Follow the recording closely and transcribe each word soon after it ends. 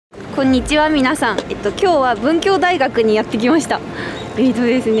こんにちは皆さん。今日は文教大学にやってきました。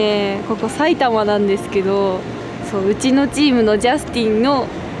ですね、ここ埼玉なんですけど、そううちのチームのジャスティンの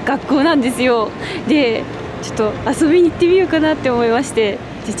学校なんですよ。で、ちょっと遊びに行ってみようかなって思いまして、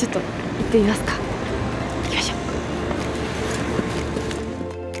じゃあちょっと行ってみますか。行きましょ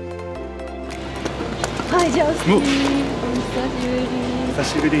う。はい、ジャスティン、お久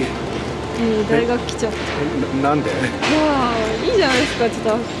しぶり。大学来ちゃった。なんで？いやー、いいじゃないですか。ちょっ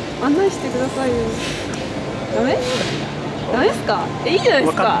と案内してくださいよ。ダメ？ダメですか？いいじゃないで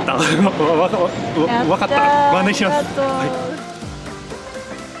すか。わかった。わかった。ご案内します。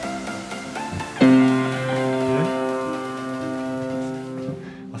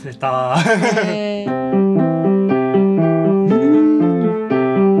忘れた。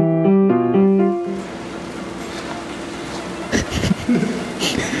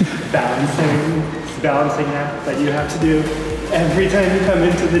Balancing act that you have to do every time you come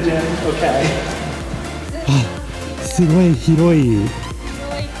into the gym. Okay. すごい広い。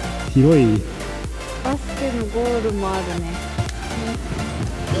広い。バスケのゴールもあるね。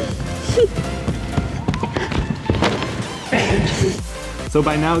So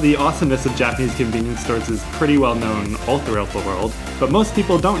by now, the awesomeness of Japanese convenience stores is pretty well known all throughout the world, but most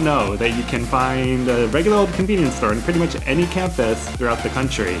people don't know that you can find a regular old convenience store in pretty much any campus throughout the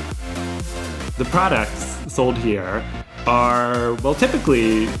country. The products sold here are, well,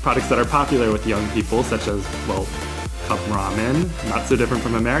 typically products that are popular with young people, such as, well, cup ramen, not so different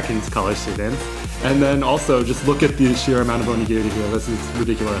from American college students. And then also, just look at the sheer amount of onigiri here. This is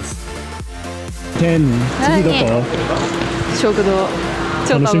ridiculous. Ken, 次どこ？食堂。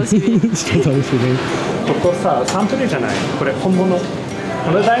超楽しみ。超楽しみ。ここさ、サンプルじゃない？これ本物。こ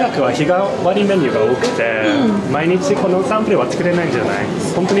の大学は日替わりメニューが多くて、毎日このサンプルは作れないんじゃない？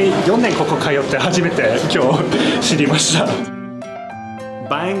本当に4年ここ通って初めて今日知りました。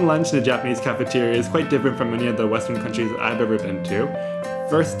Buying lunch in a Japanese cafeteria is quite different from many of the Western countries I've ever been to.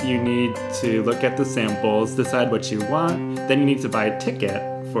 First, you need to look at the samples, decide what you want, then you need to buy a ticket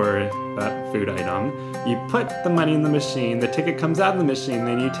for that food item. You put the money in the machine, the ticket comes out of the machine,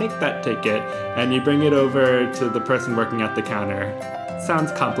 then you take that ticket and you bring it over to the person working at the counter.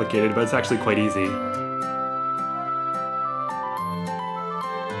 Sounds complicated, but it's actually quite easy.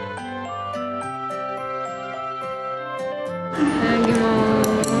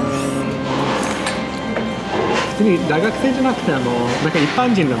 Actually, 大学生じゃなくてなんか一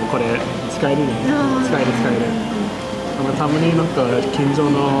般人でもこれ使えるね。使える。たまになんか近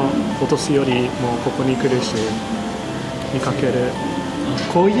所のお年寄りもここに来るし見かける。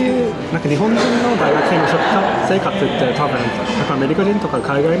こういうなんか日本人の大学生の食生活って多分なんかアメリカ人とか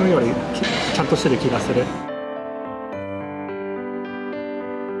海外のよりちゃんとしてる気がする。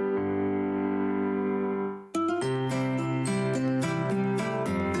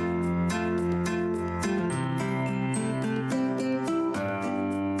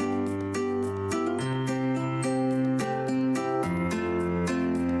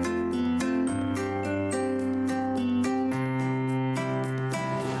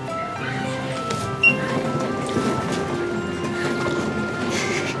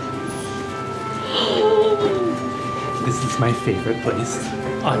This is my favorite place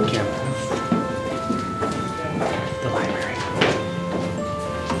on campus. The library.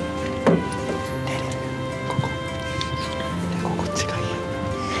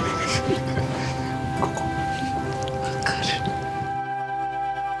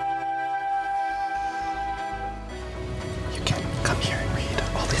 You can come here and read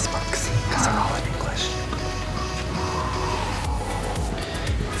all these books because they're all in English.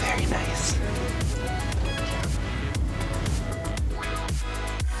 Very nice.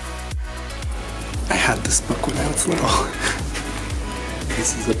 I had this book when I was little.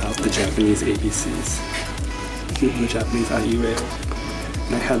 This is about the Japanese ABCs, the Japanese IUA,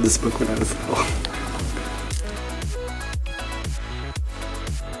 and I had this book when I was little.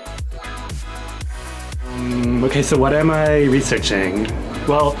 Okay, so what am I researching?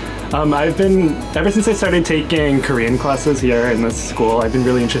 Well, I've been, ever since I started taking Korean classes here in this school, I've been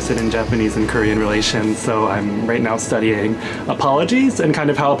really interested in Japanese and Korean relations, so I'm right now studying apologies and kind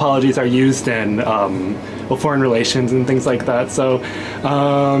of how apologies are used in well, foreign relations and things like that. So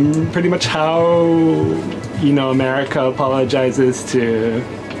pretty much how, you know, America apologizes to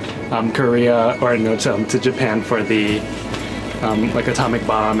Korea, or no, to Japan for the like atomic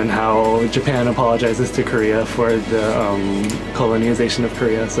bomb, and how Japan apologizes to Korea for the colonization of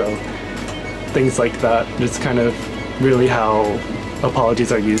Korea. So things like that, just kind of really how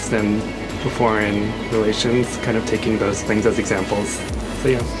apologies are used in foreign relations, kind of taking those things as examples. So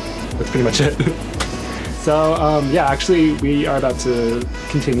yeah, that's pretty much it. So yeah, actually we are about to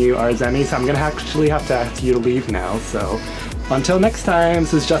continue our Zemi, so I'm gonna actually have to ask you to leave now. So until next time,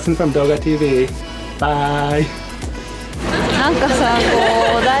 this is Justin from DogaTV. Bye. なんかさ、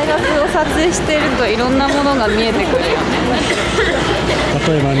こう大学を撮影してるといろんなものが見えてくるよね。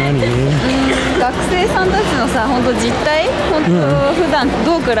例えば何？学生さんたちのさ、本当実態、本当普段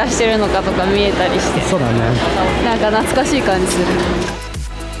どう暮らしてるのかとか見えたりして、そうだね。なんか懐かしい感じする。